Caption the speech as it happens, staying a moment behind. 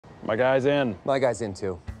My guy's in. My guy's in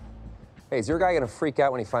too. Hey, is your guy gonna freak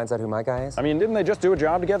out when he finds out who my guy is? I mean, didn't they just do a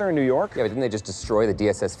job together in New York? Yeah, but didn't they just destroy the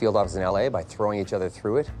DSS field office in LA by throwing each other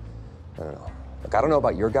through it? I don't know. Look, I don't know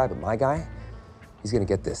about your guy, but my guy, he's gonna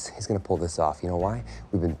get this. He's gonna pull this off. You know why?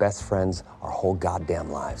 We've been best friends our whole goddamn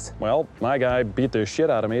lives. Well, my guy beat the shit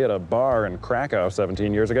out of me at a bar in Krakow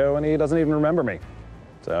 17 years ago, and he doesn't even remember me.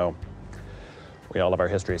 So, we all have our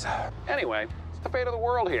histories. Anyway, it's the fate of the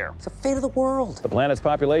world here. It's the fate of the world. The planet's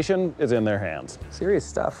population is in their hands. Serious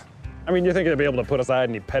stuff. I mean, you think they'd be able to put aside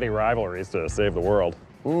any petty rivalries to save the world?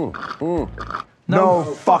 No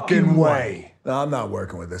fucking way. No, I'm not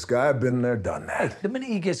working with this guy. I've been there, done that. Hey, the minute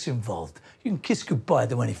he gets involved, you can kiss goodbye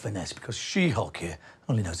to any finesse because She-Hulk here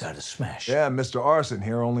only knows how to smash. Yeah, Mr. Arson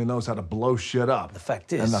here only knows how to blow shit up. The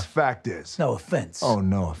fact is... And the fact is... No offense. Oh,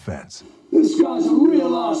 no offense. This guy's a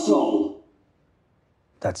real asshole.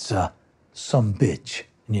 That's, some bitch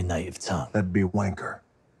in your native tongue. That'd be wanker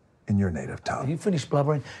in your native tongue. You finished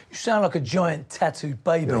blubbering? You sound like a giant tattooed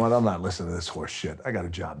baby. You know what? I'm not listening to this horse shit. I got a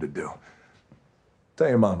job to do. Tell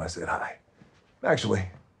your mom I said hi. Actually,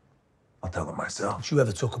 I'll tell her myself. Don't you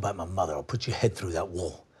ever talk about my mother, I'll put your head through that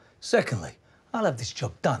wall. Secondly, I'll have this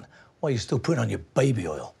job done while you're still putting on your baby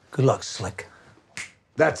oil. Good luck, Slick.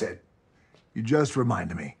 That's it. You just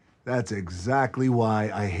reminded me. That's exactly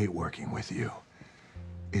why I hate working with you.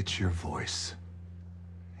 It's your voice.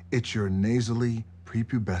 It's your nasally,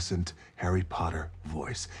 prepubescent Harry Potter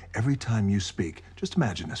voice. Every time you speak, just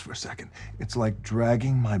imagine this for a second. It's like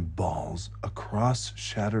dragging my balls across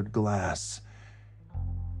shattered glass.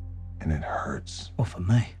 And it hurts. Well, for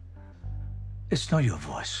me, it's not your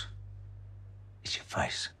voice. It's your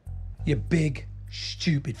face. Your big,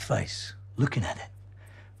 stupid face. Looking at it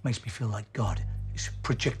makes me feel like God is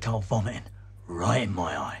projectile vomiting right in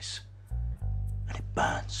my eyes. And it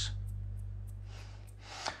burns.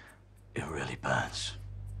 It really burns.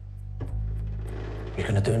 What are you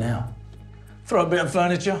gonna do now? Throw a bit of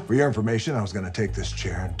furniture? For your information, I was gonna take this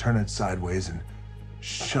chair and turn it sideways and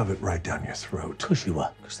shove it right down your throat. Of course you were,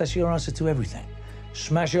 because that's your answer to everything.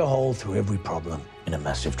 Smash a hole through every problem in a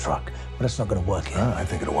massive truck. But that's not gonna work here. I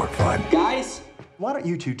think it'll work fine. Guys, Why don't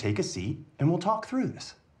you two take a seat and we'll talk through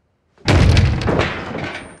this?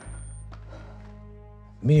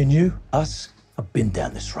 Me and you, us, I've been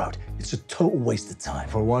down this road. It's a total waste of time.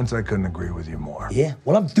 For once, I couldn't agree with you more. Yeah?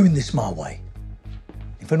 Well, I'm doing this my way.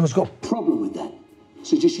 If anyone's got a problem with that,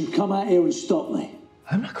 suggest you come out here and stop me.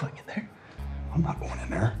 I'm not going in there. I'm not going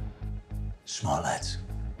in there. Smart lads.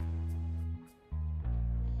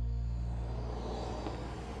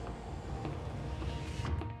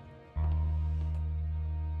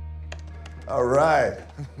 All right.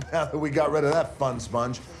 Now that we got rid of that fun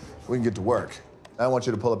sponge, we can get to work. I want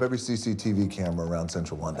you to pull up every CCTV camera around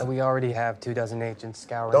Central London. We already have 24 agents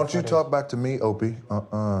scouring. Don't you footage. talk back to me, Opie.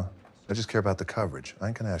 I just care about the coverage. I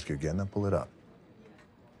ain't gonna ask you again. Now pull it up.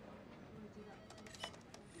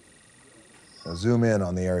 Now zoom in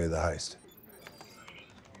on the area of the heist.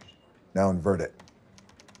 Now invert it.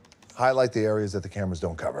 Highlight the areas that the cameras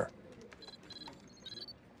don't cover.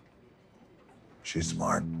 She's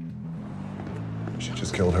smart. She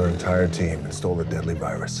just killed her entire team and stole a deadly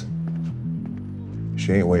virus.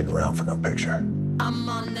 She ain't waiting around for no picture. I'm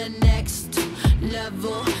on the next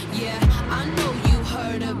level, yeah. I know you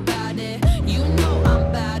heard about it. You know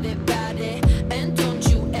I'm about it, and don't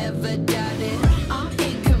you ever doubt it. I'm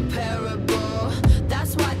incomparable.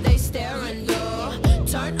 That's why they staring, yo.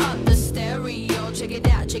 Turn up the stereo. Check it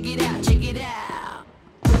out, check it out, check it out.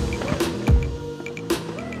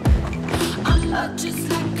 I'm not just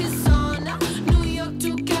like a sauna. New York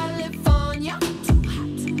to California.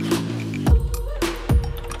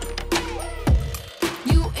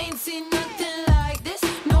 See nothing like this.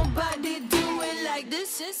 Nobody do it like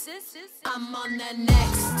this. I'm on the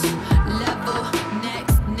next level,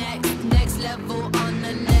 next level. On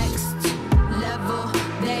the next level,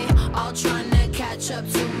 they all trying to catch up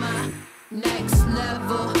to my next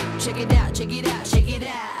level. Check it out, check it out, check it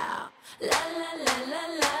out. La la la la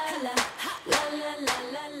la la la la la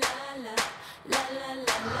la la la la la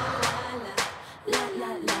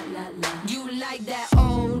la la. You like that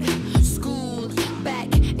old school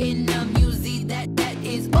back in the music that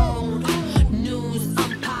is old news.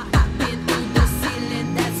 I'm popping through the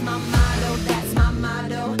ceiling. That's my motto. That's my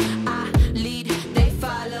motto. I lead, they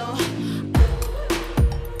follow.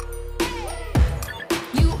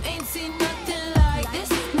 You ain't seen nothing like this.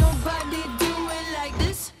 Nobody do it like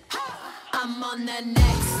this. I'm on the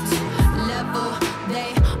next level.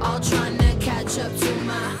 They all trying to catch up to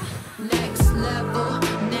my next level.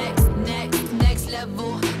 Next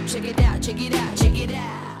level. Check it out, check it out, check it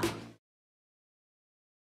out.